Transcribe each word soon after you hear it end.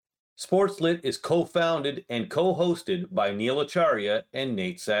SportsLit is co-founded and co-hosted by Neil Acharya and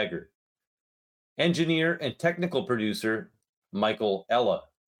Nate Sager. Engineer and technical producer, Michael Ella.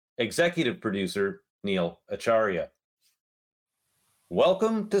 Executive producer, Neil Acharya.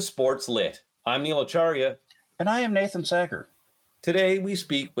 Welcome to SportsLit. I'm Neil Acharya. And I am Nathan Sager. Today we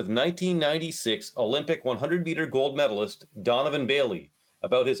speak with 1996 Olympic 100-meter gold medalist Donovan Bailey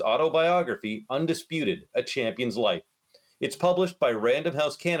about his autobiography, Undisputed, A Champion's Life. It's published by Random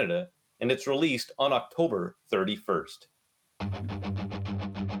House Canada, and it's released on October 31st.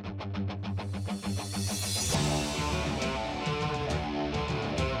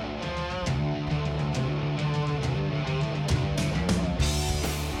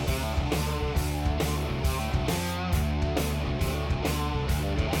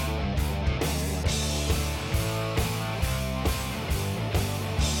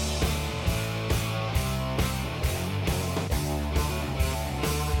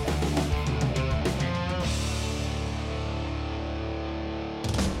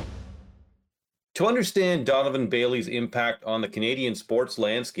 To understand Donovan Bailey's impact on the Canadian sports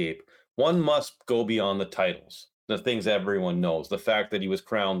landscape, one must go beyond the titles, the things everyone knows, the fact that he was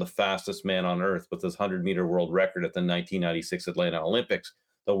crowned the fastest man on earth with his 100-meter world record at the 1996 Atlanta Olympics,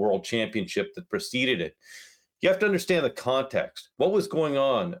 the world championship that preceded it. You have to understand the context. What was going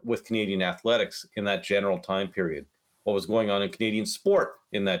on with Canadian athletics in that general time period? What was going on in Canadian sport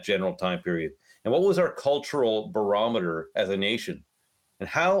in that general time period? And what was our cultural barometer as a nation? And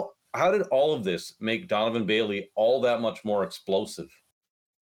how did all of this make Donovan Bailey all that much more explosive?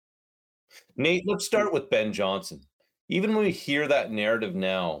 Nate, let's start with Ben Johnson. Even when we hear that narrative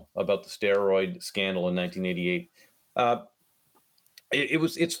now about the steroid scandal in 1988,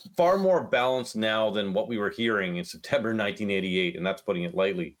 it's far more balanced now than what we were hearing in September 1988, and that's putting it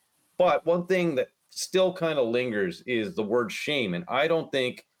lightly. But one thing that still kind of lingers is the word shame, and I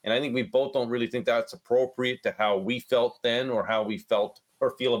think we both don't really think that's appropriate to how we felt then or how we felt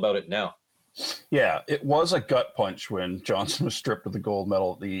or feel about it now. Yeah, it was a gut punch when Johnson was stripped of the gold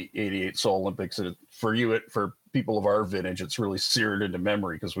medal at the 88 Seoul Olympics. And for people of our vintage, it's really seared into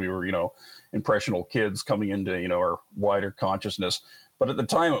memory because we were, impressionable kids coming into, our wider consciousness. But at the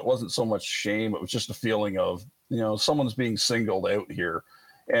time, it wasn't so much shame. It was just a feeling of, someone's being singled out here.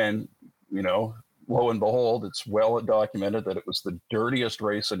 And, lo and behold, it's well documented that it was the dirtiest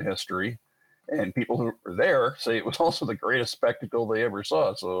race in history. And people who were there say it was also the greatest spectacle they ever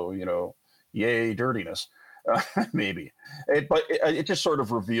saw. So, yay, dirtiness, maybe. But it just sort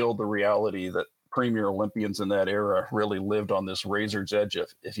of revealed the reality that premier Olympians in that era really lived on this razor's edge of,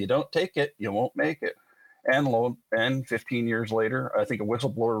 if you don't take it, you won't make it. And 15 years later, I think a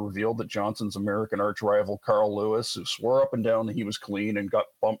whistleblower revealed that Johnson's American arch rival, Carl Lewis, who swore up and down that he was clean and got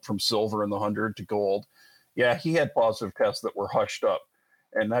bumped from silver in the 100 to gold, yeah, he had positive tests that were hushed up.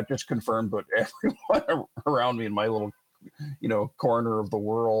 And that just confirmed what everyone around me in my little, corner of the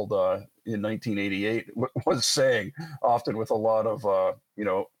world in 1988 was saying, often with a lot of,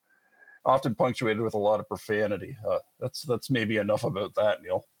 often punctuated with a lot of profanity. That's maybe enough about that,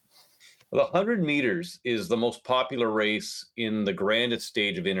 Neil. The 100 meters is the most popular race in the grandest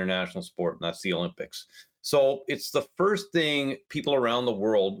stage of international sport, and that's the Olympics. So it's the first thing people around the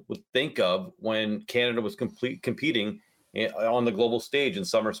world would think of when Canada was competing on the global stage in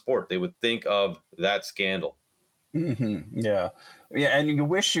summer sport. They would think of that scandal. Mm-hmm. Yeah. And you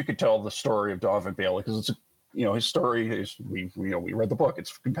wish you could tell the story of Donovan Bailey because it's his story is we read the book.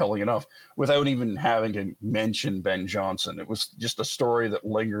 It's compelling enough without even having to mention Ben Johnson. It was just a story that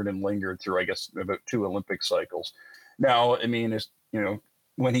lingered and lingered through, I guess, about 2 Olympic cycles. Now, I mean,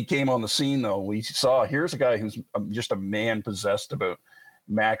 when he came on the scene, though, we saw here's a guy who's just a man possessed about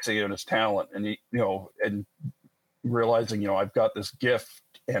maxing out his talent, and and realizing, I've got this gift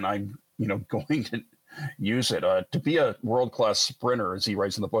and I'm, going to use it. To be a world-class sprinter, as he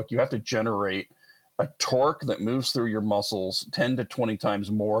writes in the book, you have to generate a torque that moves through your muscles 10 to 20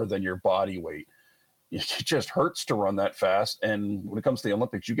 times more than your body weight. It just hurts to run that fast. And when it comes to the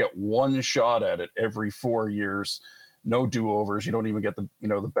Olympics, you get one shot at it every 4 years. No do-overs. You don't even get the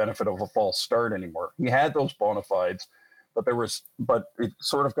benefit of a false start anymore. He had those bona fides, but it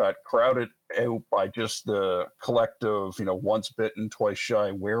sort of got crowded out by just the collective, once bitten, twice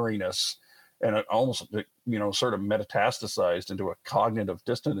shy wariness. And it almost, sort of metatastasized into a cognitive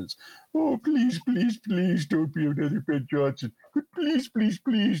dissonance. Oh, please, please, please don't be another Ben Johnson. But please, please,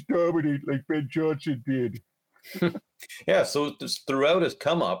 please dominate like Ben Johnson did. Yeah, so throughout his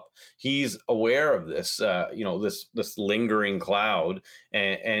come up, he's aware of this, this lingering cloud,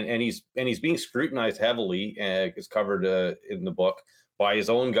 and he's being scrutinized heavily. It's covered in the book by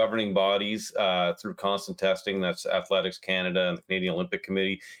his own governing bodies through constant testing. That's Athletics Canada and the Canadian Olympic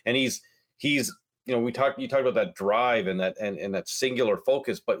Committee. And he's you talked about that drive and that singular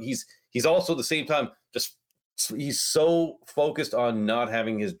focus, but he's also at the same time he's so focused on not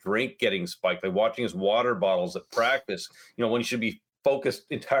having his drink getting spiked, like watching his water bottles at practice, when he should be focused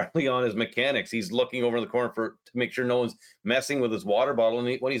entirely on his mechanics. He's looking over in the corner to make sure no one's messing with his water bottle.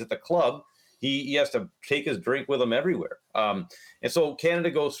 And when he's at the club, he has to take his drink with him everywhere. And so Canada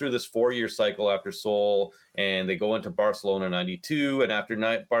goes through this 4-year cycle after Seoul, and they go into Barcelona 92. And after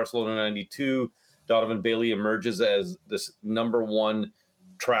Barcelona 92, Donovan Bailey emerges as this number one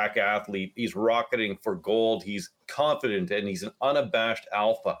track athlete. He's rocketing for gold. He's confident, and he's an unabashed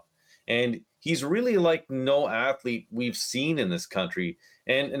alpha. And he's really like no athlete we've seen in this country.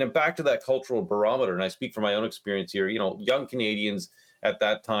 And back to that cultural barometer, and I speak from my own experience here, young Canadians at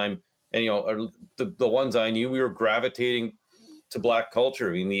that time, and, the ones I knew, we were gravitating to Black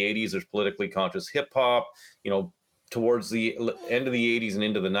culture. In the 80s, there's politically conscious hip hop. Towards the end of the 80s and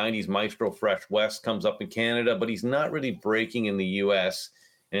into the 90s, Maestro Fresh West comes up in Canada, but he's not really breaking in the US.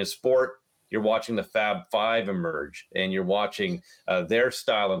 And in sport, you're watching the Fab Five emerge, and you're watching their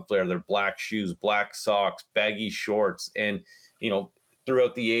style and flair, their black shoes, black socks, baggy shorts. And,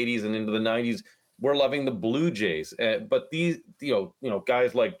 throughout the 80s and into the 90s, we're loving the Blue Jays. But these,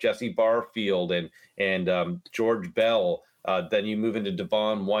 guys like Jesse Barfield and George Bell, then you move into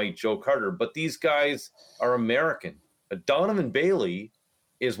Devon White, Joe Carter. But these guys are American. Donovan Bailey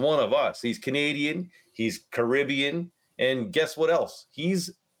is one of us. He's Canadian, he's Caribbean, and guess what else?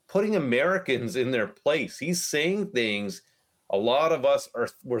 He's putting Americans in their place. He's saying things a lot of us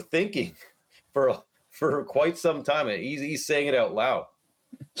were thinking for quite some time. He's saying it out loud.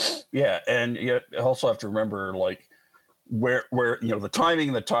 Yeah, and you also have to remember, like, where the timing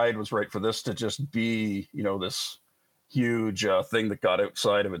and the tide was right for this to just be, this huge thing that got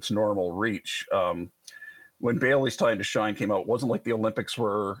outside of its normal reach. When Bailey's Time to Shine came out, it wasn't like the Olympics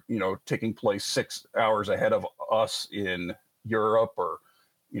were, taking place 6 hours ahead of us in Europe, or,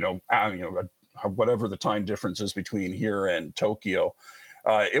 whatever the time difference is between here and Tokyo.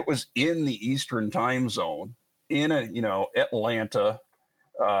 It was in the Eastern time zone in Atlanta,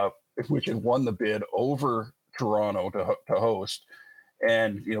 which had won the bid over Toronto to host.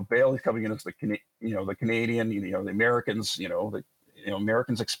 And, Bailey's coming in as the Canadian, the Americans,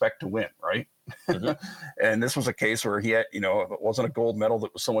 Americans expect to win, right? Mm-hmm. And this was a case where he had, if it wasn't a gold medal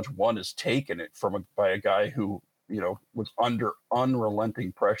that was so much won as taken it by a guy who, was under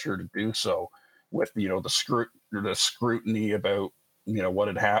unrelenting pressure to do so, with, the scrutiny about, what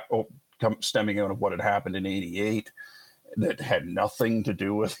had happened, stemming out of what had happened in '88, that had nothing to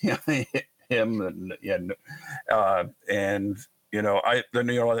do with him. An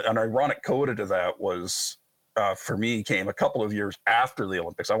ironic coda to that was, for me, came a couple of years after the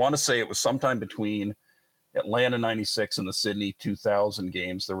Olympics. I want to say it was sometime between Atlanta 96 and the Sydney 2000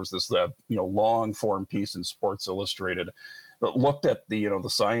 games. There was this, long form piece in Sports Illustrated that looked at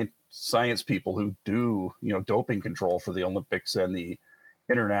the science people who do, doping control for the Olympics and the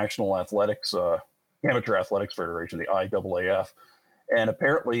International Athletics, Amateur Athletics Federation, the IAAF. And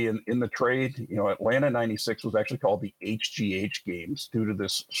apparently in the trade, Atlanta 96 was actually called the HGH Games due to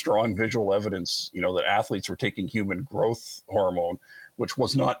this strong visual evidence, that athletes were taking human growth hormone, which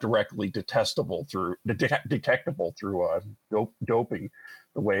was not directly detectable through doping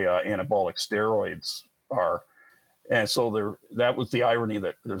the way anabolic steroids are. And so that was the irony,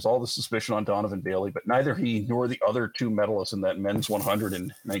 that there's all the suspicion on Donovan Bailey, but neither he nor the other two medalists in that men's 100 in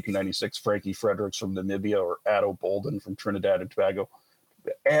 1996, Frankie Fredericks from Namibia or Addo Bolden from Trinidad and Tobago,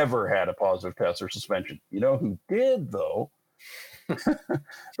 ever had a positive test or suspension. You know who did, though?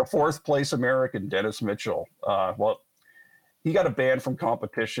 The fourth place American, Dennis Mitchell. He got a ban from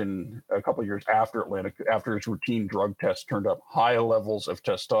competition a couple of years after Atlanta, after his routine drug test turned up high levels of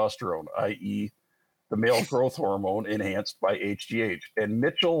testosterone, i.e., the male growth hormone enhanced by HGH. And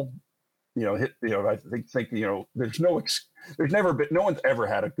Mitchell, I think no one's ever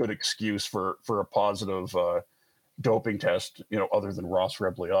had a good excuse for a positive doping test, other than Ross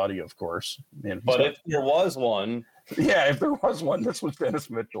Rebliati, of course. But if there was one, if there was one, this was Dennis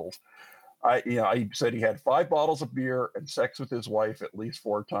Mitchell's. He said he had 5 bottles of beer and sex with his wife at least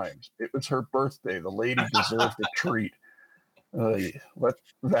 4 times. It was her birthday. The lady deserved a treat. Let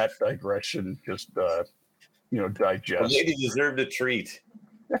that digression just, digest. The lady deserved a treat.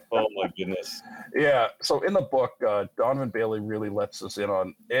 Oh my goodness. Yeah. So in the book, Donovan Bailey really lets us in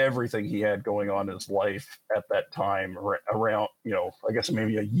on everything he had going on in his life at that time, around, I guess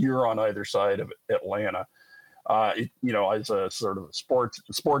maybe a year on either side of Atlanta. As a sort of sports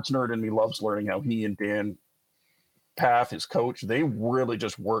nerd in me loves learning how he and Dan Path, his coach, they really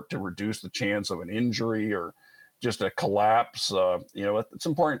just worked to reduce the chance of an injury or just a collapse. It's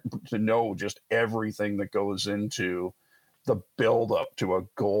important to know just everything that goes into the build up to a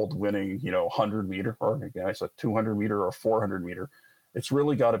gold winning, 100 meter, or I said 200 meter or 400 meter. It's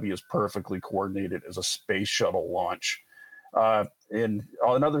really got to be as perfectly coordinated as a space shuttle launch. And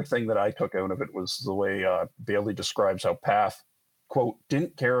another thing that I took out of it was the way Bailey describes how Path, quote,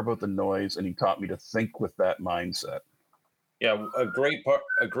 didn't care about the noise, and he taught me to think with that mindset. Yeah, a great part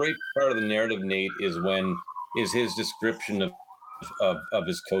of the narrative, Nate, is his description of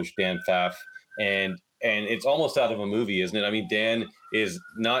his coach Dan Pfaff, and it's almost out of a movie, isn't it? I mean, Dan is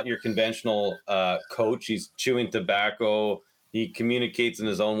not your conventional coach. He's chewing tobacco. He communicates in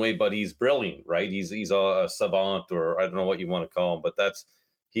his own way, but he's brilliant, right? He's a savant, or I don't know what you want to call him, but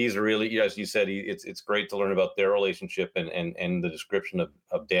he's really, as you said, it's great to learn about their relationship and the description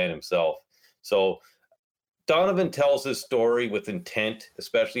of Dan himself. So Donovan tells his story with intent,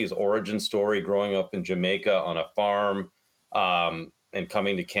 especially his origin story, growing up in Jamaica on a farm, and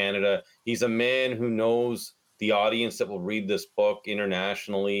coming to Canada. He's a man who knows the audience that will read this book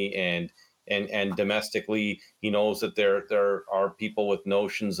internationally and domestically. He knows that there are people with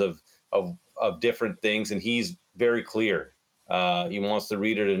notions of different things, and he's very clear. He wants the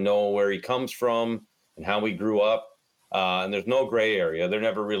reader to know where he comes from and how he grew up. And there's no gray area. There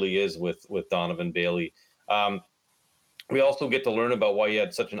never really is with Donovan Bailey. We also get to learn about why he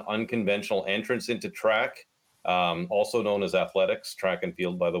had such an unconventional entrance into track, also known as athletics, track and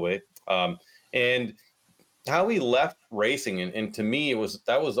field, by the way, and how he left racing. And to me,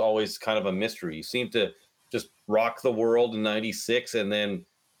 that was always kind of a mystery. He seemed to just rock the world in '96, and then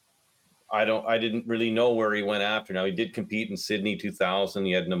I didn't really know where he went after. Now, he did compete in Sydney 2000.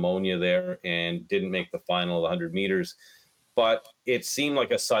 He had pneumonia there and didn't make the final of the 100 meters, but it seemed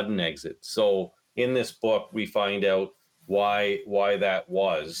like a sudden exit. So in this book, we find out why that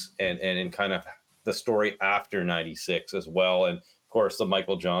was, and kind of the story after '96 as well. And of course, the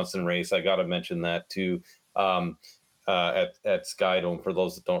Michael Johnson race, I got to mention that too, at Skydome, for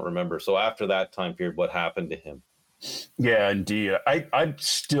those that don't remember. So after that time period, what happened to him? Yeah, indeed. I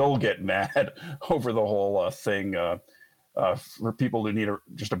still get mad over the whole thing. For people who need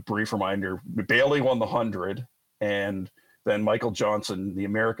just a brief reminder, Bailey won the 100, and then Michael Johnson, the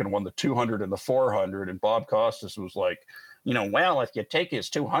American, won the 200 and the 400. And Bob Costas was like, well, if you take his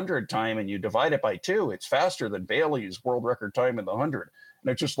 200 time and you divide it by 2, it's faster than Bailey's world record time in the 100.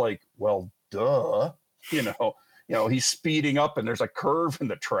 And it's just like, well, duh, he's speeding up and there's a curve in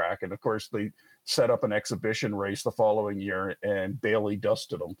the track. And of course, they set up an exhibition race the following year and Bailey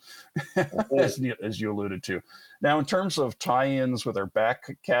dusted him, as you alluded to. Now, in terms of tie-ins with our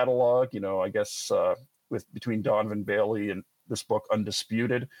back catalog, I guess between Donovan Bailey and this book,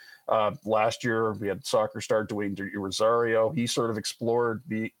 Undisputed. Last year, we had soccer star Dwayne Rosario. He sort of explored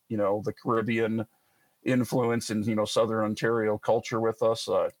the Caribbean influence in, Southern Ontario culture with us.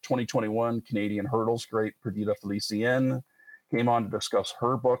 2021 Canadian hurdles great Perdita Felicienne came on to discuss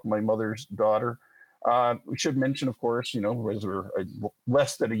her book, My Mother's Daughter. We should mention, of course, as we're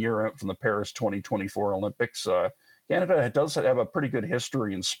less than a year out from the Paris 2024 Olympics, Canada does have a pretty good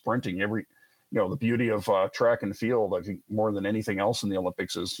history in sprinting. The beauty of track and field, I think, more than anything else in the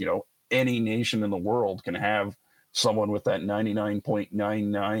Olympics is, any nation in the world can have someone with that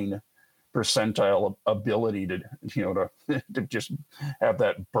 99.99 percentile ability to just have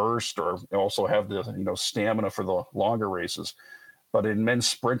that burst, or also have the, stamina for the longer races. But in men's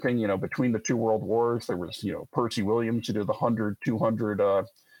sprinting, between the two world wars, there was, Percy Williams who did the 100, 200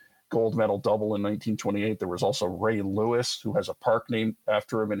 gold medal double in 1928. There was also Ray Lewis, who has a park named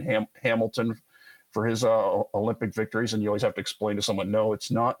after him in Hamilton for his Olympic victories. And you always have to explain to someone, no,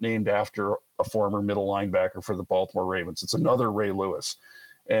 it's not named after a former middle linebacker for the Baltimore Ravens. It's another Ray Lewis.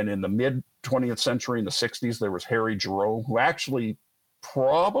 And in the mid 20th century, in the 60s, there was Harry Jerome, who actually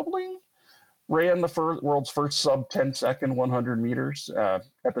probably ran the world's first sub 10-second 100 meters at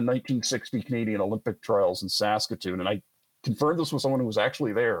the 1960 Canadian Olympic trials in Saskatoon. And I confirmed this with someone who was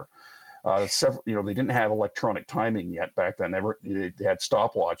actually there. They didn't have electronic timing yet back then. They had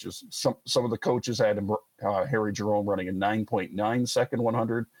stopwatches. Some of the coaches had Harry Jerome running a 9.9 second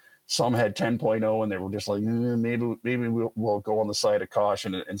 100. Some had 10.0, and they were just like, maybe we'll go on the side of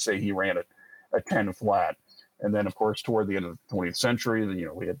caution and say he ran it at 10 flat. And then, of course, toward the end of the 20th century,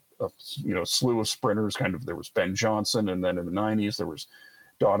 we had a slew of sprinters. There was Ben Johnson, and then in the 90s there was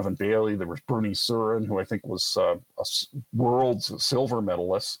Donovan Bailey. There was Bernie Surin, who I think was a world's silver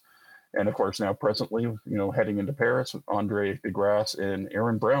medalist. And of course, now presently, heading into Paris, Andre DeGrasse and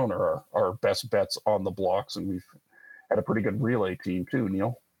Aaron Brown are our best bets on the blocks. And we've had a pretty good relay team too,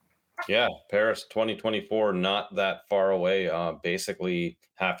 Neil. Yeah, Paris 2024, not that far away, basically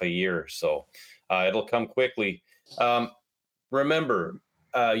half a year. So it'll come quickly. Remember,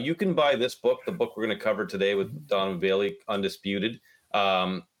 you can buy this book, the book we're going to cover today with Donovan Bailey, Undisputed.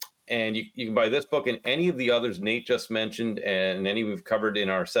 And you can buy this book and any of the others Nate just mentioned and any we've covered in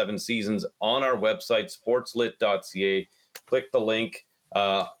our 7 seasons on our website, sportslit.ca. Click the link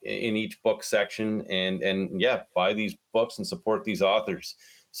in each book section and yeah, buy these books and support these authors.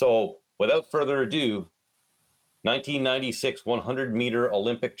 So without further ado, 1996 100-meter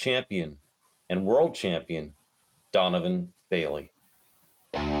Olympic champion and world champion, Donovan Bailey.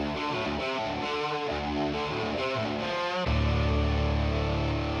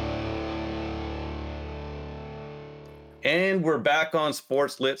 And we're back on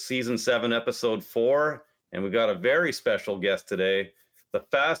SportsLit Season 7, Episode 4. And we got a very special guest today. The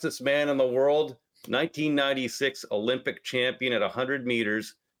fastest man in the world, 1996 Olympic champion at 100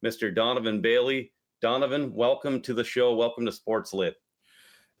 meters, Mr. Donovan Bailey. Donovan, welcome to the show. Welcome to SportsLit.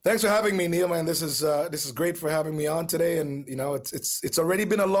 Thanks for having me, Neil, man. This is great for having me on today. And, you know, it's already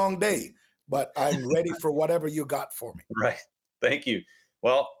been a long day, but I'm ready for whatever you got for me. Right. Thank you.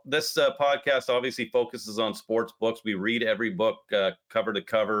 Well, this podcast obviously focuses on sports books. We read every book cover to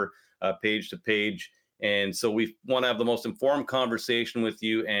cover, page to page. And so we want to have the most informed conversation with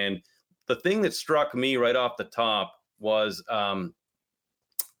you. And the thing that struck me right off the top was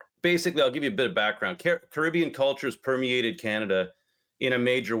basically, I'll give you a bit of background. Caribbean culture has permeated Canada in a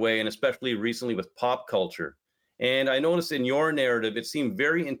major way, and especially recently with pop culture. And I noticed in your narrative, it seemed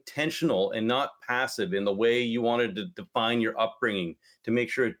very intentional and not passive in the way you wanted to define your upbringing to make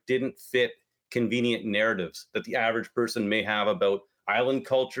sure it didn't fit convenient narratives that the average person may have about island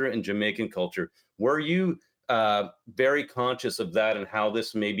culture and Jamaican culture. Were you very conscious of that and how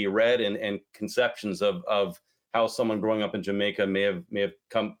this may be read and conceptions of how someone growing up in Jamaica may have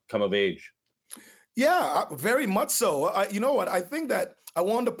come of age? Yeah, very much so. You know what? I think that I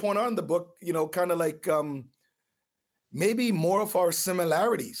wanted to point out in the book, you know, kind of like maybe more of our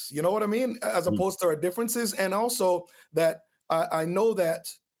similarities, you know what I mean? As opposed to our differences. And also that I know that,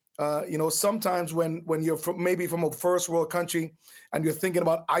 you know, sometimes when you're maybe from a first world country and you're thinking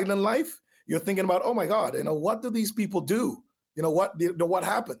about island life, you're thinking about, oh my God, you know, what do these people do? You know, what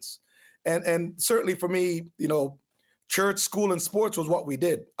happens? And certainly for me, you know, church, school, and sports was what we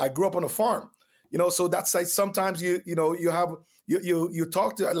did. I grew up on a farm, you know, so that's like sometimes you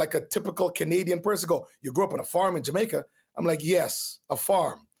talk to like a typical Canadian person, go, you grew up on a farm in Jamaica. I'm like, yes, a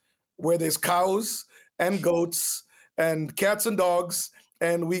farm where there's cows and goats and cats and dogs,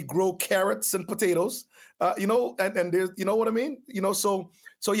 and we grow carrots and potatoes, you know, and there's, you know what I mean? You know, so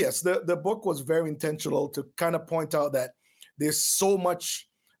yes, the book was very intentional to kind of point out that there's so much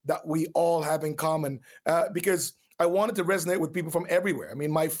that we all have in common, because I wanted to resonate with people from everywhere. I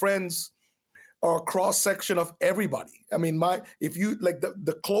mean, my friends are a cross section of everybody. I mean, my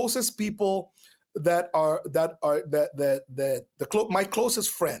closest people my closest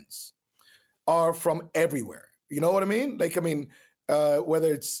friends are from everywhere. You know what I mean? Like, I mean,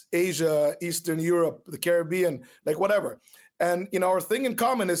 whether it's Asia, Eastern Europe, the Caribbean, like whatever. And, you know, our thing in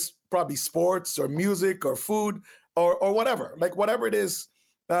common is probably sports or music or food or whatever, like whatever it is,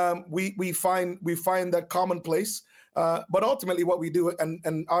 we find that common place. But ultimately what we do,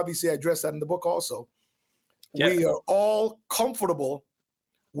 and obviously I address that in the book also, yeah, we are all comfortable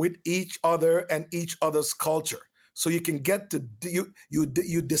with each other and each other's culture. So you can get to,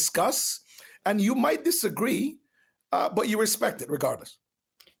 you discuss, and you might disagree, but you respect it regardless.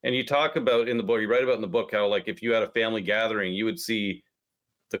 And you talk about in the book, you write about in the book how, like, if you had a family gathering, you would see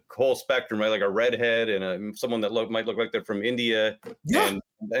the whole spectrum, right? Like a redhead and someone that might look like they're from India. Yeah.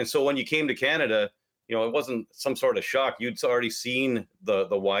 And so when you came to Canada, you know, it wasn't some sort of shock. You'd already seen the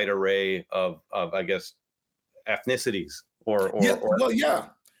wide array of I guess, ethnicities yeah.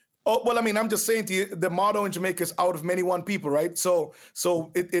 Oh, well, I mean, I'm just saying to you, the motto in Jamaica is out of many, one people, right? So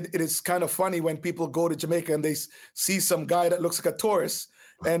it is kind of funny when people go to Jamaica and they see some guy that looks like a tourist,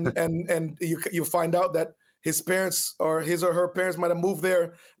 and you find out that his parents or his or her parents might have moved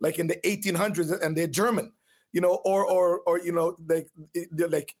there like in the 1800s and they're German, you know, or you know,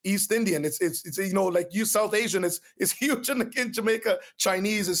 like East Indian. It's you know, like you South Asian is huge in Jamaica.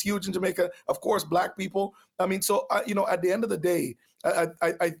 Chinese is huge in Jamaica. Of course, Black people. I mean, so you know, at the end of the day, I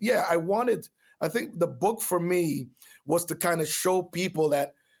think the book for me was to kind of show people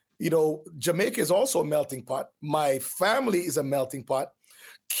that, you know, Jamaica is also a melting pot. My family is a melting pot.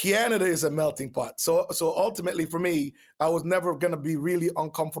 Canada is a melting pot. So ultimately for me, I was never going to be really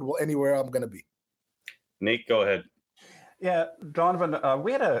uncomfortable anywhere I'm going to be. Nate, go ahead. Yeah, Donovan,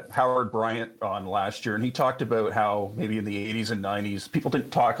 we had a Howard Bryant on last year, and he talked about how maybe in the 80s and 90s, people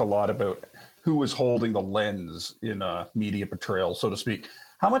didn't talk a lot about who was holding the lens in media portrayal, so to speak.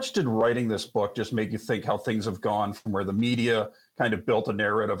 How much did writing this book just make you think how things have gone from where the media kind of built a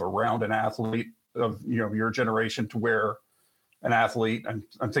narrative around an athlete of your generation to where an athlete,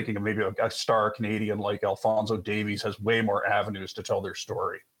 I'm thinking of maybe a star Canadian like Alphonso Davies, has way more avenues to tell their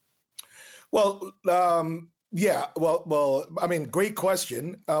story? Well, yeah. Well. I mean, great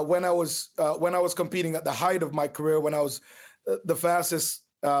question. When I was competing at the height of my career, when I was the fastest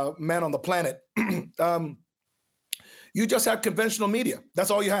man on the planet, you just had conventional media. That's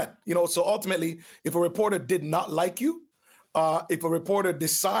all you had. So ultimately, if a reporter did not like you, if a reporter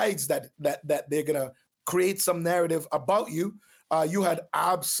decides that they're gonna create some narrative about you, you had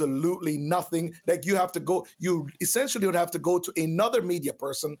absolutely nothing. Like you essentially would have to go to another media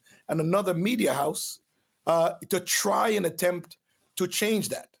person and another media house to try and attempt to change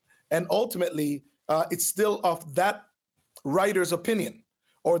that. And ultimately, it's still of that writer's opinion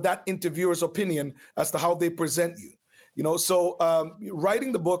or that interviewer's opinion as to how they present you. So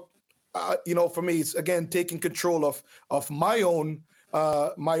writing the book, for me, it's again taking control of my own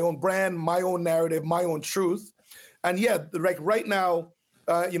brand, my own narrative, my own truth. And yeah, like right now,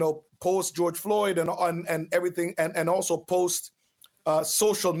 post George Floyd and everything, and also post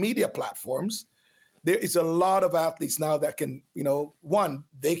social media platforms, there is a lot of athletes now that can, one,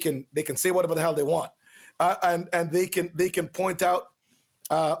 they can say whatever the hell they want, and they can point out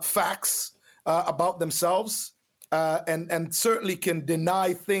facts about themselves, and certainly can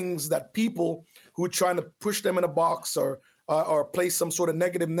deny things that people who are trying to push them in a box or place some sort of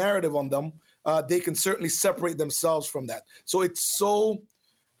negative narrative on them, they can certainly separate themselves from that. So it's so,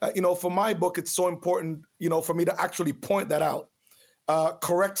 for my book, it's so important, for me to actually point that out,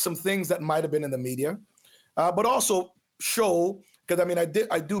 correct some things that might have been in the media, but also show, because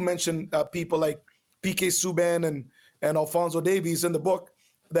I do mention people like PK Subban and Alphonso Davies in the book,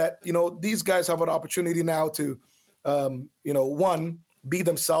 that, these guys have an opportunity now to, one, be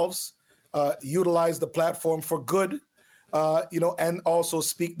themselves, utilize the platform for good, and also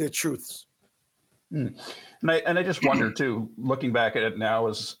speak their truths. And I just wonder too, looking back at it now,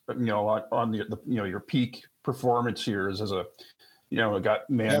 as on the your peak performance years as a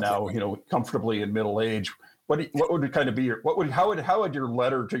man now, comfortably in middle age. What would kind of be how would your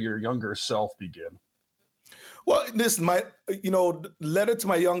letter to your younger self begin? Well, this might, letter to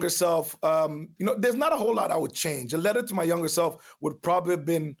my younger self, there's not a whole lot I would change. A letter to my younger self would probably have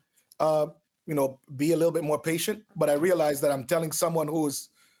been, be a little bit more patient. But I realize that I'm telling someone who is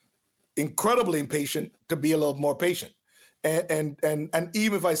incredibly impatient to be a little more patient. And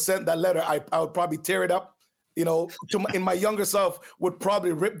even if I sent that letter, I would probably tear it up, in my younger self would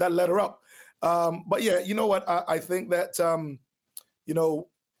probably rip that letter up. But yeah, you know what? I think that,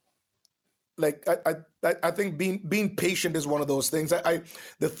 I think being patient is one of those things.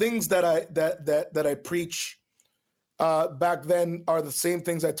 The things that I preach back then are the same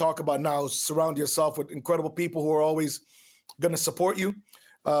things I talk about now. Surround yourself with incredible people who are always going to support you.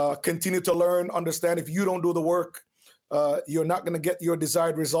 Continue to learn, understand. If you don't do the work, you're not going to get your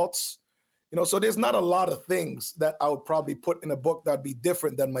desired results. So there's not a lot of things that I would probably put in a book that'd be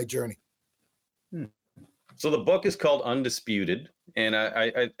different than my journey. So the book is called Undisputed, and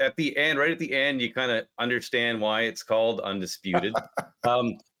I at the end, right at the end, you kind of understand why it's called Undisputed.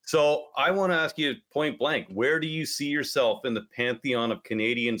 So I want to ask you point blank, where do you see yourself in the pantheon of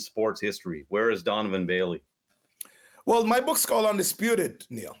Canadian sports history? Where is Donovan Bailey? Well, my book's called Undisputed,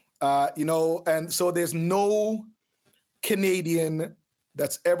 Neil. And so there's no Canadian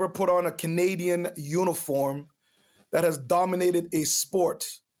that's ever put on a Canadian uniform that has dominated a sport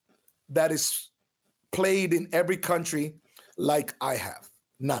that is played in every country like I have.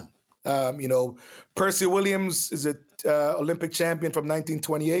 None. Percy Williams is an Olympic champion from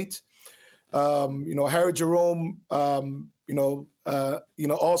 1928. Harry Jerome,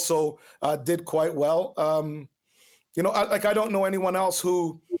 also did quite well. I don't know anyone else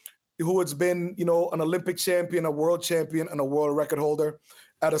who has been, an Olympic champion, a world champion, and a world record holder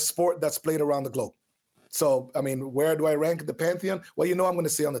at a sport that's played around the globe. So, where do I rank in the pantheon? Well, I'm going to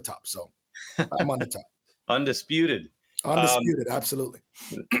say on the top. So I'm on the top. Undisputed. Undisputed, absolutely.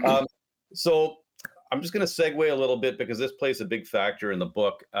 So I'm just going to segue a little bit because this plays a big factor in the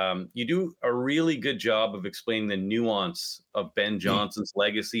book. You do a really good job of explaining the nuance of Ben Johnson's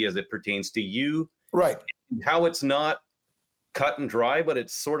legacy as it pertains to you. Right. How it's not cut and dry, but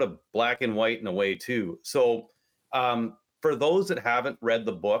it's sort of black and white in a way too. So for those that haven't read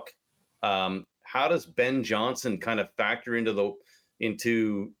the book, how does Ben Johnson kind of factor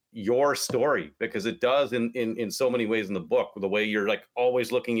into your story, because it does in so many ways in the book, the way you're like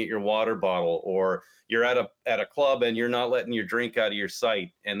always looking at your water bottle, or you're at a club and you're not letting your drink out of your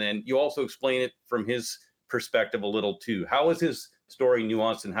sight. And then you also explain it from his perspective a little too. How is his story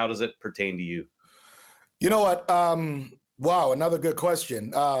nuanced, and how does it pertain to you? You know what? Wow, another good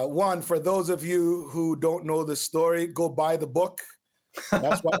question. One, for those of you who don't know the story, go buy the book.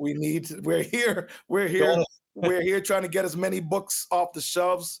 That's what we need. We're here trying to get as many books off the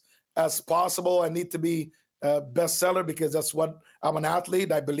shelves as possible. I need to be a bestseller because that's what I'm an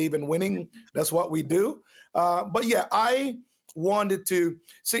athlete. I believe in winning. That's what we do. But yeah, I wanted to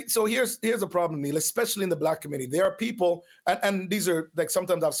see. So here's a problem, Neil, especially in the Black community. There are people, and these are like,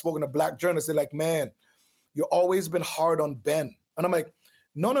 sometimes I've spoken to Black journalists. They're like, man, you've always been hard on Ben. And I'm like,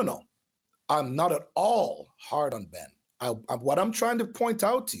 no. I'm not at all hard on Ben. What I'm trying to point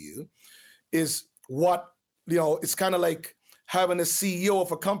out to you is what, it's kind of like having a CEO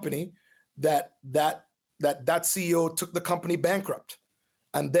of a company that CEO took the company bankrupt.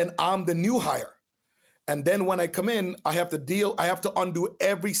 And then I'm the new hire. And then when I come in, I have to undo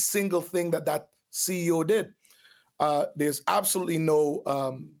every single thing that CEO did. There's absolutely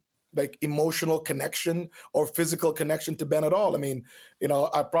no like emotional connection or physical connection to Ben at all. I mean,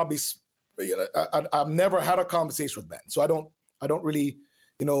 I've never had a conversation with Ben, so I don't really,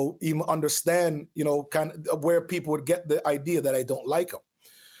 even understand, kind of where people would get the idea that I don't like him.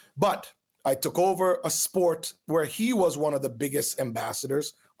 But I took over a sport where he was one of the biggest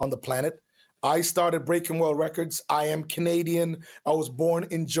ambassadors on the planet. I started breaking world records. I am Canadian. I was born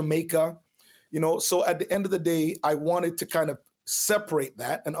in Jamaica, so at the end of the day, I wanted to kind of separate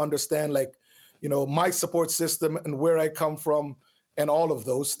that and understand, like, my support system and where I come from and all of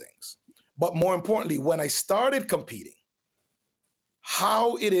those things. But more importantly, when I started competing,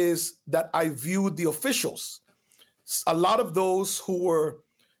 how it is that I viewed the officials. A lot of those who were,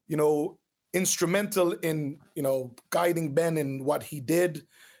 instrumental in, guiding Ben in what he did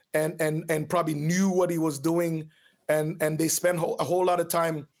and probably knew what he was doing. And they spent a whole lot of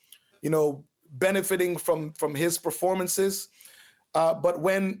time, benefiting from his performances. But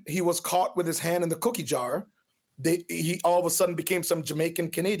when he was caught with his hand in the cookie jar, he all of a sudden became some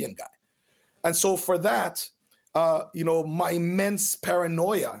Jamaican Canadian guy. And so for that, my immense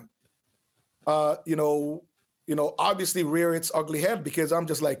paranoia, obviously rear its ugly head, because I'm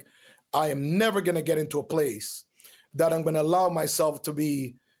just like, I am never going to get into a place that I'm going to allow myself to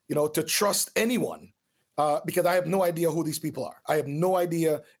be, to trust anyone, because I have no idea who these people are. I have no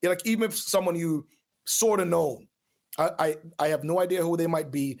idea. Like, even if someone you sort of know, I have no idea who they might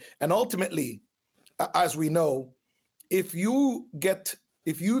be. And ultimately, as we know, if you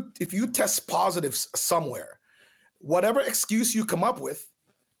test positive somewhere, whatever excuse you come up with,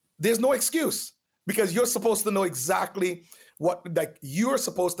 there's no excuse, because you're supposed to know exactly you're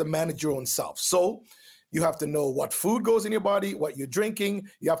supposed to manage your own self. So you have to know what food goes in your body, what you're drinking.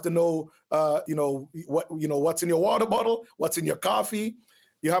 You have to know, what's in your water bottle, what's in your coffee.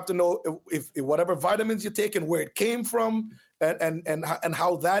 You have to know if whatever vitamins you're taking, where it came from, and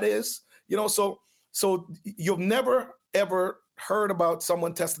how that is. So you've never ever heard about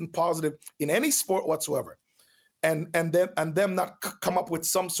someone testing positive in any sport whatsoever, and them not come up with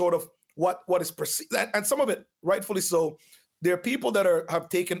some sort of what is perceived, and some of it rightfully so. There are people that have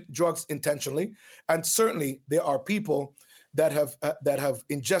taken drugs intentionally, and certainly there are people that have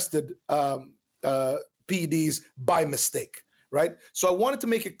ingested PEDs by mistake, right? So I wanted to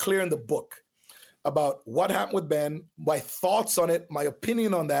make it clear in the book about what happened with Ben, my thoughts on it, my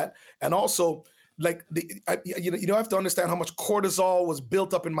opinion on that, and also, like, you have to understand how much cortisol was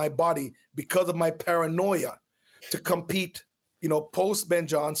built up in my body because of my paranoia to compete, post Ben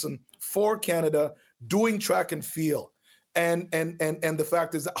Johnson for Canada, doing track and field, and the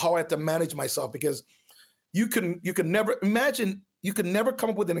fact is how I had to manage myself, because you can never imagine, you could never come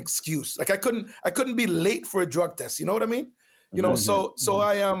up with an excuse. Like, I couldn't be late for a drug test. You know what I mean? So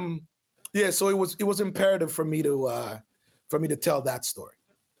it was imperative for me to tell that story.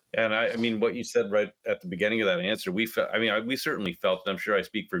 And I mean, what you said right at the beginning of that answer, we certainly felt, and I'm sure I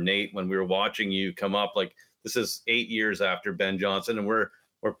speak for Nate, when we were watching you come up, like, this is 8 years after Ben Johnson, and we're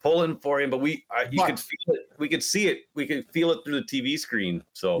pulling for him, but you could feel it. We could see it. We could feel it through the TV screen.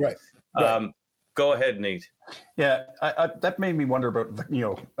 So, right. Go ahead, Nate. Yeah, that made me wonder about,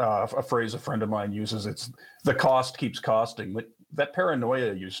 a phrase a friend of mine uses. It's the cost keeps costing. But that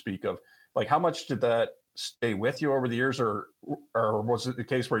paranoia you speak of, like, how much did that stay with you over the years, or was it the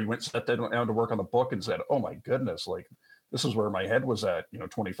case where you went down to work on the book and said, oh my goodness, like, this is where my head was at,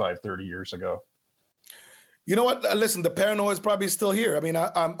 25, 30 years ago? You know what? Listen, the paranoia is probably still here. I mean,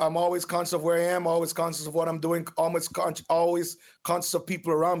 I'm always conscious of where I am, always conscious of what I'm doing, always conscious of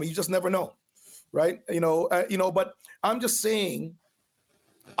people around me. You just never know, right? But I'm just saying,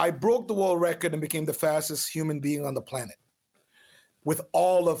 I broke the world record and became the fastest human being on the planet. With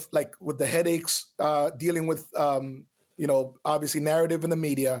all of with the headaches, dealing with obviously narrative in the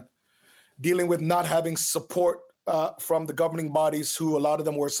media, dealing with not having support from the governing bodies, who a lot of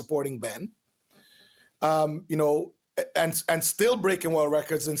them were supporting Ben. And still breaking world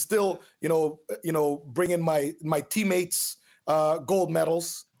records, and still, bringing my teammates gold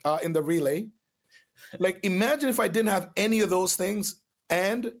medals in the relay. Like, imagine if I didn't have any of those things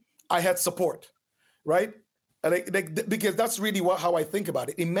and I had support, right? Because that's really how I think about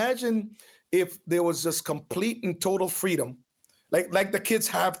it. Imagine if there was just complete and total freedom, like the kids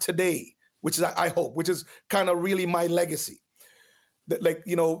have today, which is, I hope, which is kind of really my legacy.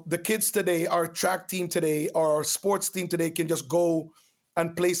 The kids today, our track team today, our sports team today can just go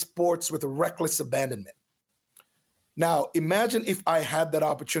and play sports with a reckless abandonment. Now, imagine if I had that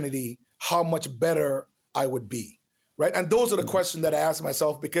opportunity, how much better I would be, right? And those are the questions that I ask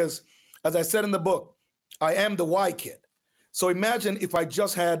myself, because as I said in the book, I am the why kid. So imagine if I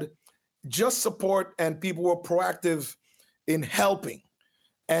just had support and people were proactive in helping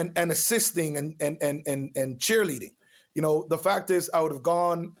and assisting and cheerleading. The fact is, I would have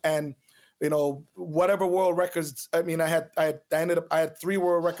gone and, whatever world records. I mean, I had 3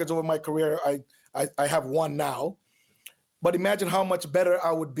 world records over my career. I have 1 now, but imagine how much better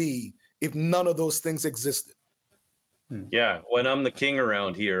I would be if none of those things existed. Yeah, when I'm the king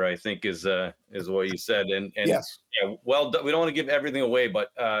around here, I think is what you said. And yes, yeah, well, we don't want to give everything away, but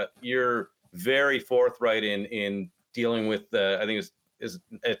you're very forthright in dealing with I think it's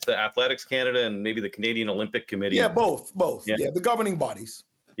the Athletics Canada and maybe the Canadian Olympic Committee. Yeah, both. Yeah, the governing bodies.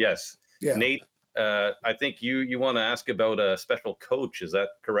 Yes. Yeah. Nate, I think you want to ask about a special coach. Is that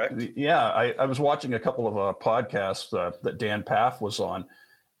correct? Yeah, I was watching a couple of podcasts that Dan Paff was on.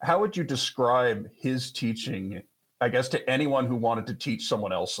 How would you describe his teaching, I guess, to anyone who wanted to teach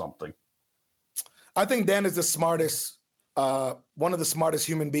someone else something? I think Dan is the smartest, one of the smartest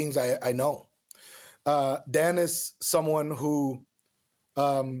human beings I know. Dan is someone who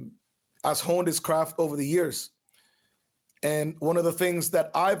has honed his craft over the years. And one of the things that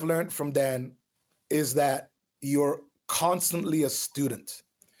I've learned from Dan is that you're constantly a student.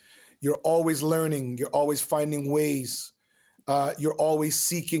 You're always learning. You're always finding ways. You're always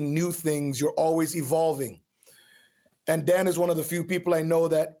seeking new things. You're always evolving. And Dan is one of the few people I know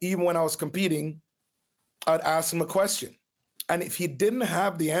that even when I was competing, I'd ask him a question. And if he didn't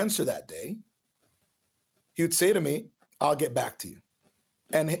have the answer that day, he would say to me, "I'll get back to you."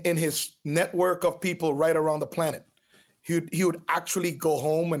 And in his network of people right around the planet, he would actually go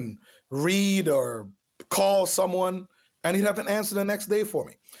home and read or call someone, and he'd have an answer the next day for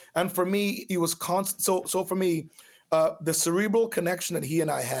me. And for me, he was constant. So for me, the cerebral connection that he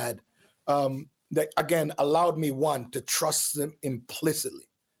and I had, that again allowed me, one, to trust him implicitly,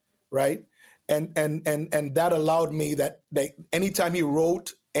 right? And that allowed me that anytime he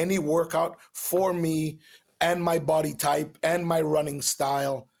wrote any workout for me and my body type and my running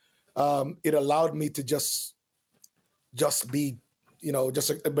style, it allowed me to just be, be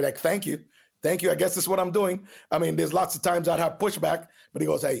like, thank you. I guess this is what I'm doing. I mean, there's lots of times I'd have pushback, but he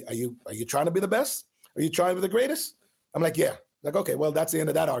goes, "Hey, are you trying to be the best? Are you trying to be the greatest?" I'm like, "Yeah." Like, okay, well, that's the end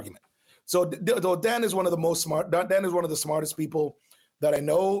of that argument. So Dan is one of the most smart. Dan is one of the smartest people that I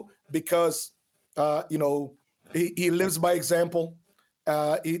know, because he lives by example.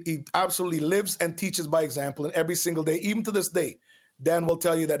 He absolutely lives and teaches by example, and every single day, even to this day, Dan will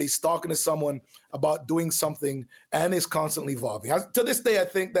tell you that he's talking to someone about doing something and is constantly evolving. To this day, I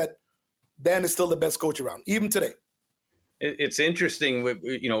think that Dan is still the best coach around, even today. It's interesting.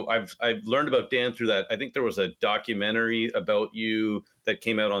 I've learned about Dan through that. I think there was a documentary about you that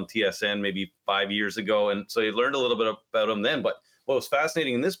came out on TSN maybe 5 years ago, and so you learned a little bit about him then. But what was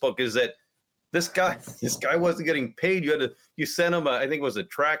fascinating in this book is that this guy wasn't getting paid. You sent him I think it was a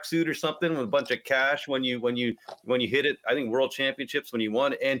tracksuit or something with a bunch of cash when you hit it. I think World Championships when you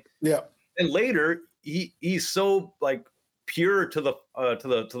won, and yeah. And later he's so like pure to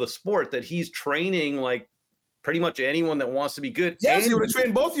the sport that he's training like pretty much anyone that wants to be good. Yes, he would have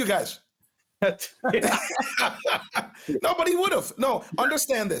trained both you guys. No, but he would have. No,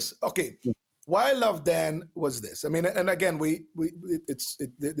 understand this. Okay. Why I love Dan was this. I mean, and again,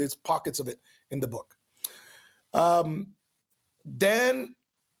 there's pockets of it in the book. Dan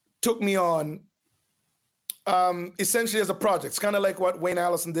took me on essentially as a project. It's kind of like what Wayne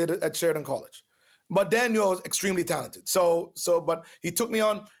Allison did at Sheridan College. But Daniel was extremely talented. But he took me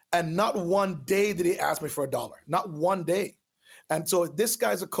on, and not one day did he ask me for $1. Not one day. And so this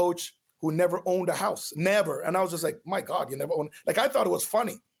guy's a coach who never owned a house, never. And I was just like, my God, you never owned. Like, I thought it was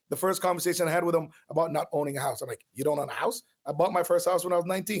funny. The first conversation I had with him about not owning a house. I'm like, you don't own a house? I bought my first house when I was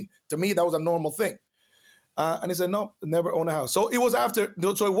 19. To me, that was a normal thing. And he said, no, never own a house. So it was after.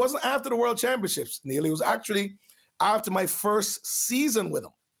 So it wasn't after the World Championships, Neil. It was actually after my first season with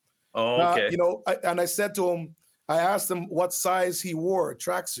him. Oh, okay. And I said to him, I asked him what size he wore a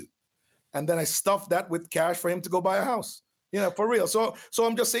tracksuit, and then I stuffed that with cash for him to go buy a house. For real. So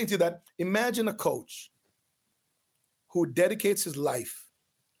I'm just saying to you that imagine a coach who dedicates his life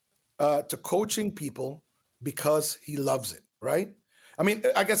to coaching people because he loves it, right? I mean,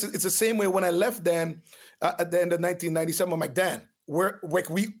 I guess it's the same way when I left Dan at the end of 1997. I'm like, Dan,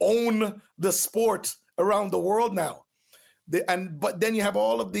 we own the sport around the world now. But then you have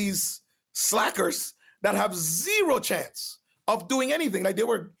all of these slackers that have zero chance of doing anything. Like there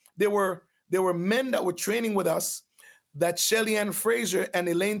were men that were training with us that Shelly Ann Fraser and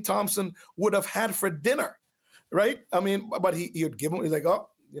Elaine Thompson would have had for dinner, right? I mean, but he would give them. He's like, oh,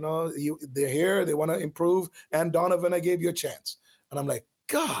 they're here. They want to improve. And Donovan, I gave you a chance. And I'm like,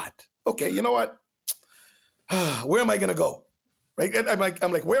 God, okay, you know what? Where am I gonna go? Right? And I'm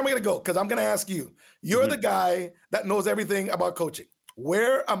like, where am I gonna go? Because I'm gonna ask you. You're the guy that knows everything about coaching.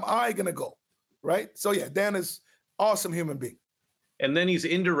 Where am I gonna go? Right? So yeah, Dan is awesome human being. And then he's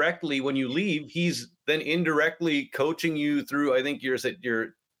indirectly, when you leave, he's then indirectly coaching you through. I think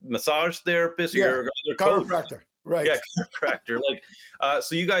you're massage therapist, your other chiropractor, coach. Right? Yeah, chiropractor.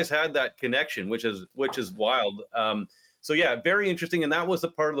 So you guys had that connection, which is wild. So yeah, very interesting. And that was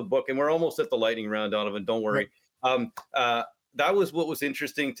the part of the book. And we're almost at the lightning round, Donovan. Don't worry. That was what was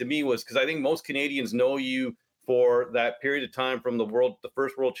interesting to me, was because I think most Canadians know you for that period of time from the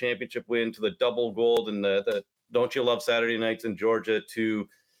first world championship win to the double gold and the Don't You Love Saturday Nights in Georgia to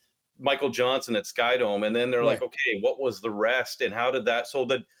Michael Johnson at Skydome. And then they're like, okay, what was the rest? And how did that? So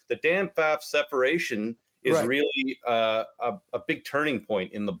the Dan Pfaff separation is really a big turning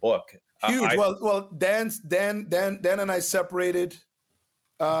point in the book. Huge. Well, Dan and I separated.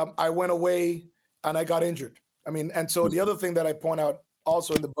 I went away and I got injured. I mean, and so the other thing that I point out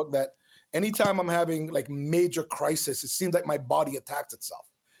also in the book, that anytime I'm having like major crisis, it seems like my body attacks itself.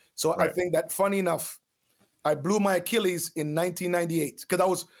 So I think that, funny enough, I blew my Achilles in 1998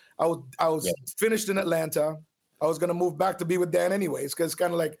 because I was finished in Atlanta. I was gonna move back to be with Dan anyways, because it's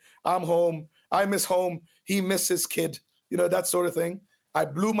kind of like I'm home, I miss home, he missed his kid, that sort of thing. I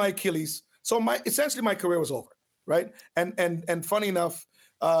blew my Achilles, so essentially my career was over, right? And funny enough,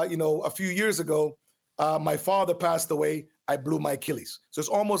 a few years ago, my father passed away. I blew my Achilles, so it's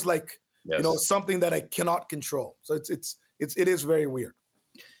almost like something that I cannot control. So it is very weird.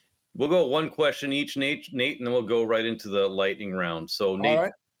 We'll go one question each, Nate, and then we'll go right into the lightning round. So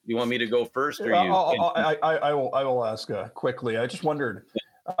Nate, you want me to go first, or you? I will ask quickly. I just wondered,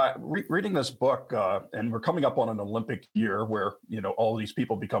 reading this book, and we're coming up on an Olympic year where all these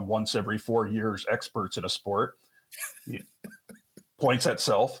people become once every 4 years experts in a sport. Points at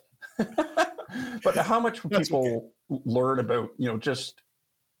self. But how much people learn about just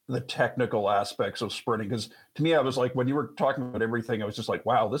the technical aspects of sprinting? Because to me, I was like, when you were talking about everything, I was just like,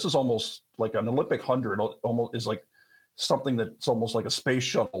 wow, this is almost like an Olympic 100. Almost is like something that's almost like a space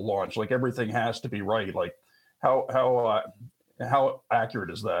shuttle launch. Like everything has to be right. Like how accurate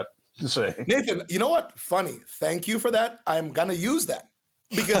is that to say? Nathan, you know what? Funny. Thank you for that. I'm gonna use that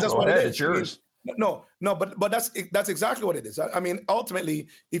because that's what it is. It's yours. No, but that's exactly what it is. I mean, ultimately,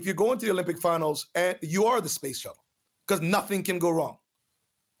 if you go into the Olympic finals, and you are the space shuttle, because nothing can go wrong.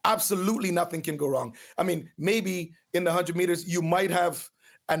 Absolutely nothing can go wrong. I mean, maybe in the 100 meters, you might have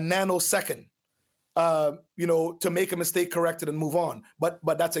a nanosecond, to make a mistake corrected and move on. But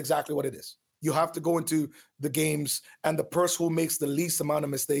that's exactly what it is. You have to go into the games, and the person who makes the least amount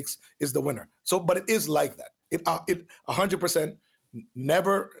of mistakes is the winner. So, but it is like that. It 100%.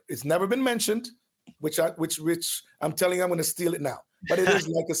 It's never been mentioned, which I'm telling you, I'm going to steal it now. But it is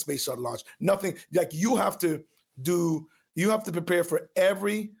like a space shuttle launch. Nothing like you have to prepare for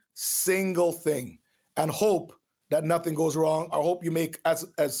every single thing and hope that nothing goes wrong, or hope you make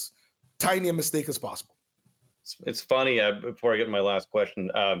as tiny a mistake as possible. It's funny, before I get to my last question,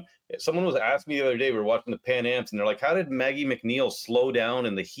 someone was asking me the other day, we were watching the Pan Ams, and they're like, how did Maggie McNeil slow down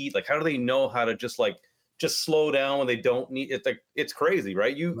in the heat? Like, how do they know how to just slow down when they don't need it? Like, it's crazy,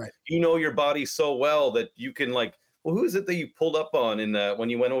 right? You know your body so well that you can who is it that you pulled up on when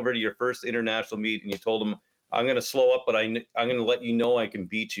you went over to your first international meet and you told them, I'm going to slow up, but I'm going to let you know I can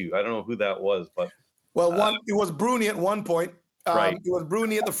beat you. I don't know who that was, but it was Bruni at one point. Right. It was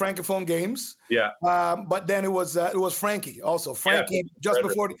Bruni at the Francophone Games. Yeah. But then it was Frankie also. Frankie just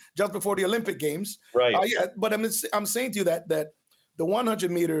before the Olympic Games. Right. Yeah. But I'm saying to you that the 100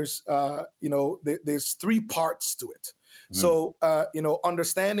 meters, there's 3 parts to it. Mm-hmm. So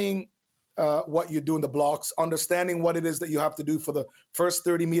understanding what you do in the blocks, understanding what it is that you have to do for the first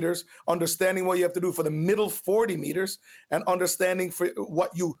 30 meters, understanding what you have to do for the middle 40 meters, and understanding for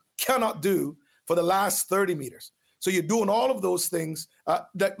what you cannot do for the last 30 meters. So you're doing all of those things,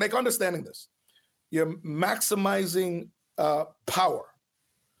 like understanding this. You're maximizing power,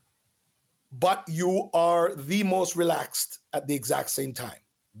 but you are the most relaxed at the exact same time.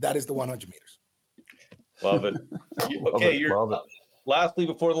 That is the 100 meters. Love it. Okay, love it. Lastly,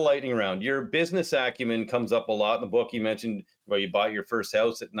 before the lightning round, your business acumen comes up a lot in the book. You mentioned, well, you bought your first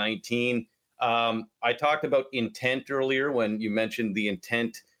house at 19. I talked about intent earlier when you mentioned the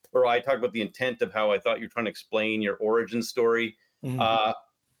intent, or I talked about the intent of how I thought you're trying to explain your origin story. Mm-hmm.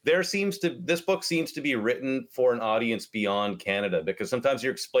 This book seems to be written for an audience beyond Canada, because sometimes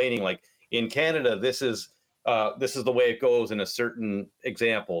you're explaining, like, in Canada, this is the way it goes in a certain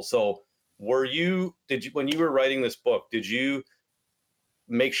example. So when you were writing this book, did you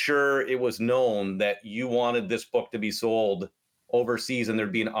make sure it was known that you wanted this book to be sold overseas and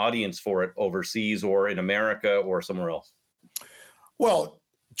there'd be an audience for it overseas or in America or somewhere else? Well,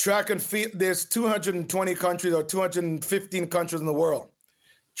 track and field, there's 220 countries or 215 countries in the world.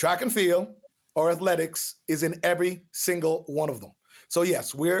 Track and field or athletics is in every single one of them. So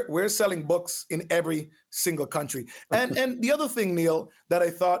yes, we're selling books in every single country. And the other thing, Neil, that I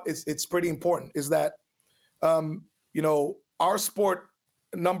thought it's pretty important is that our sport,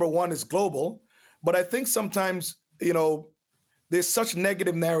 number one, is global, but I think sometimes there's such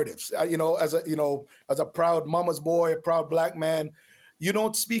negative narratives. As a proud mama's boy, a proud Black man, you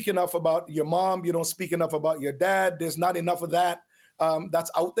don't speak enough about your mom. You don't speak enough about your dad. There's not enough of that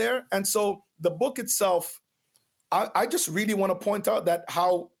that's out there. And so the book itself, I just really want to point out that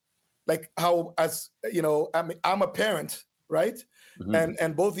how as I'm a parent, right? Mm-hmm.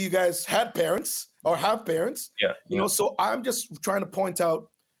 And both of you guys had parents or have parents. Yeah. So I'm just trying to point out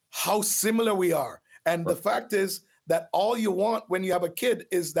how similar we are. And the fact is that all you want when you have a kid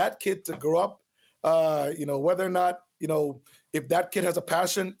is that kid to grow up, whether or not, if that kid has a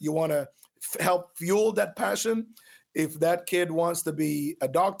passion, you want to help fuel that passion. If that kid wants to be a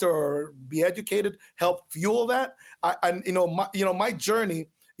doctor or be educated, help fuel that. My journey,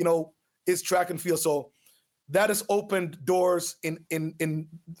 is track and field. So that has opened doors in the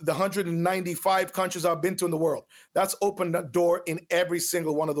 195 countries I've been to in the world. That's opened a door in every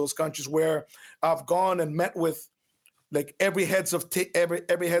single one of those countries where I've gone and met with like every heads of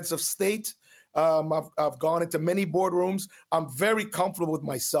state. I've gone into many boardrooms. I'm very comfortable with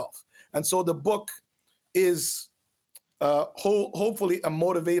myself. And so the book is hopefully a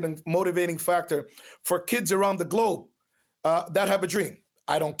motivating factor for kids around the globe that have a dream.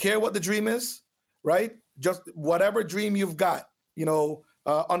 I don't care what the dream is, right? Just whatever dream you've got,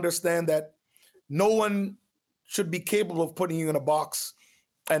 understand that no one should be capable of putting you in a box,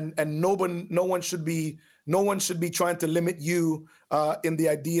 and no one should be trying to limit you in the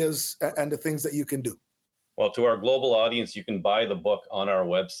ideas and the things that you can do. Well, to our global audience, you can buy the book on our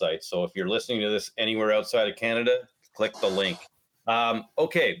website. So if you're listening to this anywhere outside of Canada, click the link.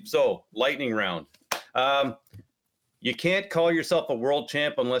 Okay, so lightning round. You can't call yourself a world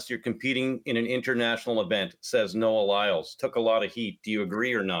champ unless you're competing in an international event, says Noah Lyles. Took a lot of heat. Do you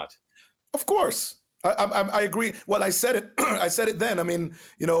agree or not? Of course. I agree. Well, I said it. I said it then. I mean,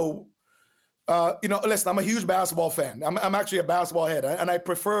 listen, I'm a huge basketball fan. I'm actually a basketball head, and I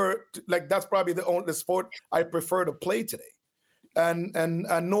prefer that's probably the sport I prefer to play today. And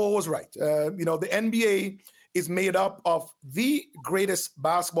Noah was right. The NBA is made up of the greatest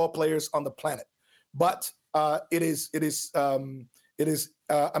basketball players on the planet, but it is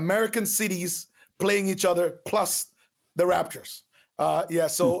American cities playing each other plus the Raptors.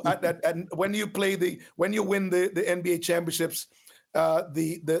 So and when you win the NBA championships,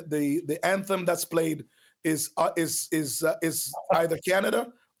 the anthem that's played is either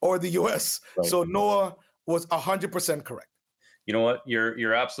Canada or the US. Right. So Noah was 100% correct. You know what?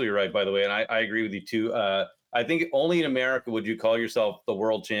 You're absolutely right, by the way, and I agree with you too. I think only in America would you call yourself the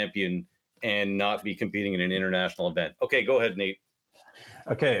world champion and not be competing in an international event. Okay, go ahead, Nate.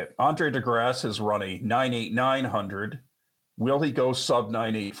 Okay, Andre DeGrasse has run a 9.8900. Will he go sub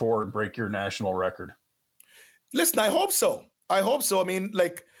 9.84 and break your national record? Listen, I hope so. I mean,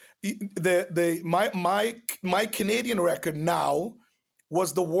 my Canadian record now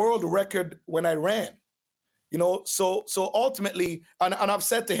was the world record when I ran. So ultimately, and I've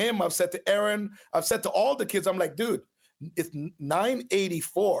said to him, I've said to Aaron, I've said to all the kids, I'm like, dude, it's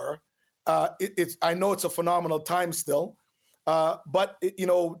 984. It's I know it's a phenomenal time still, but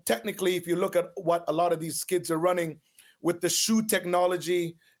technically, if you look at what a lot of these kids are running with the shoe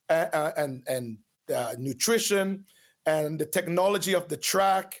technology and nutrition and the technology of the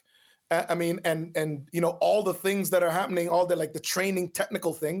track, all the things that are happening, all the like the training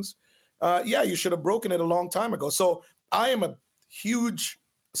technical things, you should have broken it a long time ago. So I am a huge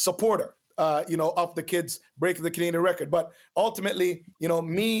supporter, of the kids breaking the Canadian record. But ultimately,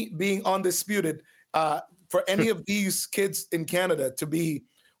 me being undisputed, for any of these kids in Canada to be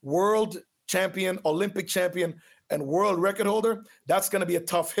world champion, Olympic champion, and world record holder, that's going to be a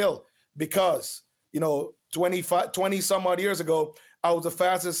tough hill because, 20 some odd years ago, I was the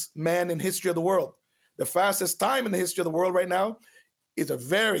fastest man in history of the world. The fastest time in the history of the world right now is a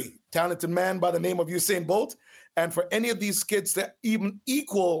very talented man by the name of Usain Bolt. And for any of these kids to even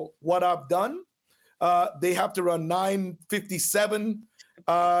equal what I've done, they have to run 9:57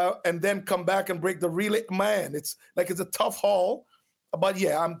 and then come back and break the relay. Man, it's a tough haul. But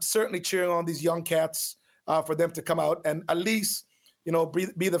yeah, I'm certainly cheering on these young cats for them to come out and at least,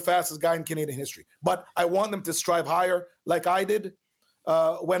 be the fastest guy in Canadian history. But I want them to strive higher like I did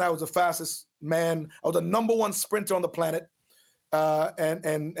when I was the fastest man. I was the number one sprinter on the planet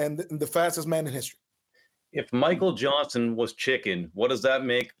and the fastest man in history. If Michael Johnson was chicken, what does that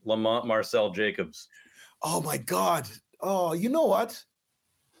make Lamont Marcel Jacobs? Oh, my God. Oh, you know what?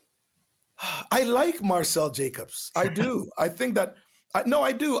 I like Marcel Jacobs. I do. I think that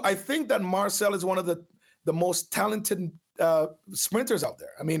I do. I think that Marcel is one of the most talented sprinters out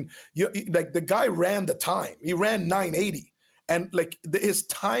there. I mean, like the guy ran the time. He ran 980, and his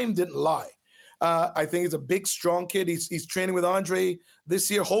time didn't lie. I think he's a big, strong kid. He's training with Andre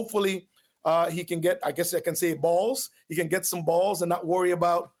this year. Hopefully, he can get. I guess I can say balls. He can get some balls and not worry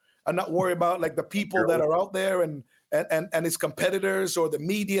about like the people that are out there and his competitors or the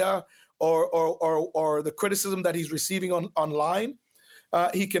media or the criticism that he's receiving online.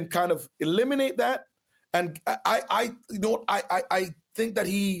 He can kind of eliminate that. And I think that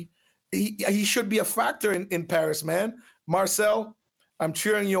he should be a factor in Paris, man. Marcel, I'm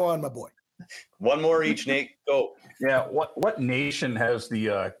cheering you on, my boy. One more each, Nate. Go. Yeah. What nation has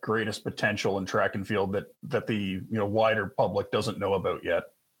the greatest potential in track and field that the wider public doesn't know about yet?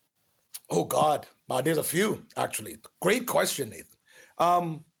 Oh God, there's a few actually. Great question,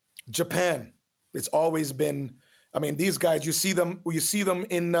 Nathan. Japan. It's always been. I mean, these guys. You see them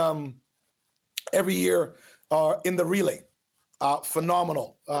in every year in the relay.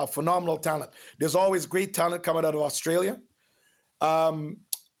 Phenomenal talent. There's always great talent coming out of Australia.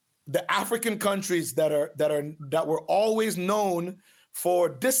 The African countries that were always known for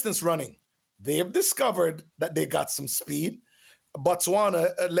distance running, they have discovered that they got some speed.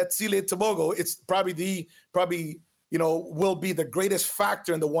 Botswana, Letsile Tobago, it's probably will be the greatest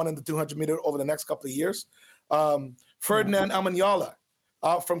factor in the 1 and the 200 meter over the next couple of years. Ferdinand Amanyala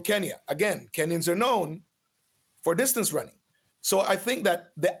from Kenya. Again, Kenyans are known for distance running. So I think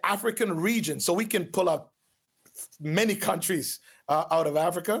that the African region, so we can pull out many countries out of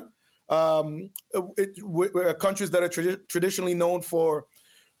Africa, countries that are traditionally known for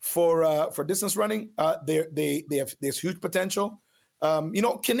distance running. There's huge potential.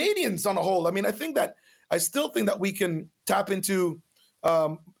 Canadians on a whole. I mean, I still think that we can tap into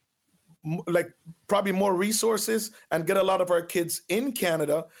probably more resources and get a lot of our kids in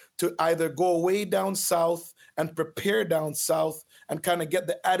Canada to either go way down south and prepare down south and kind of get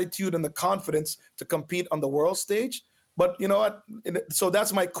the attitude and the confidence to compete on the world stage. But you know what? So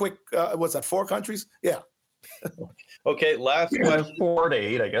that's my quick, what's that, 4 countries? Yeah. Okay, last question. 4 to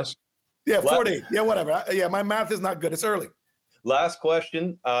 8, I guess. Yeah, 4 to 8. Yeah, whatever. Yeah, my math is not good. It's early. Last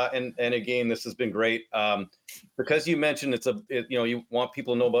question, and again, this has been great because you mentioned you want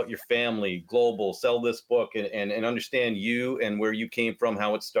people to know about your family, global, sell this book, and understand you and where you came from,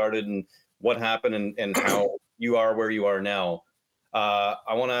 how it started, and what happened, and how you are where you are now.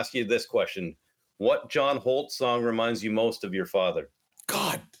 I want to ask you this question: what John Holt song reminds you most of your father?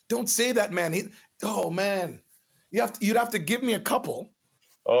 God, don't say that, man. Man, you'd have to give me a couple.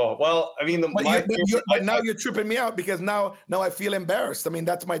 Oh, well, I mean, now you're tripping me out because now I feel embarrassed. I mean,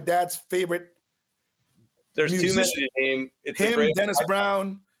 that's my dad's favorite. There's musician. too many to name. It's him, Dennis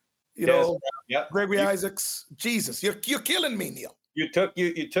Brown, Gregory Isaacs. Jesus, you're killing me, Neil. You took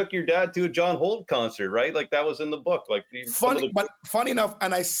your dad to a John Holt concert, right? Like that was in the book. Like funny enough,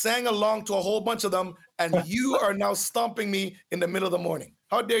 and I sang along to a whole bunch of them, and you are now stomping me in the middle of the morning.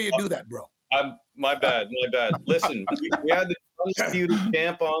 How dare you do that, bro? My bad. Listen, we had the Undisputed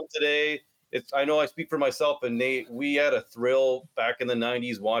champ on today. I know I speak for myself and Nate. We had a thrill back in the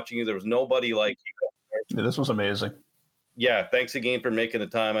 90s watching you. There was nobody like you. Yeah, this was amazing. yeah, thanks again for making the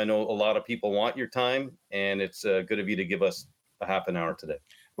time. I know a lot of people want your time, and it's good of you to give us a half an hour today.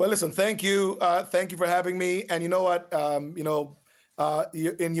 Well, listen, thank you. Thank you for having me. And you know what?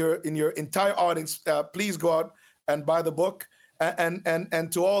 In your entire audience, please go out and buy the book.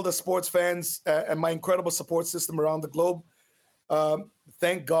 And to all the sports fans and my incredible support system around the globe,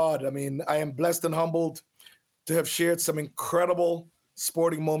 thank God. I mean, I am blessed and humbled to have shared some incredible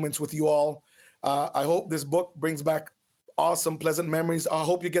sporting moments with you all. I hope this book brings back awesome, pleasant memories. I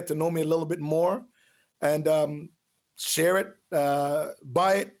hope you get to know me a little bit more, and share it,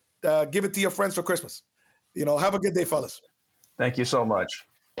 buy it, give it to your friends for Christmas. Have a good day, fellas. Thank you so much.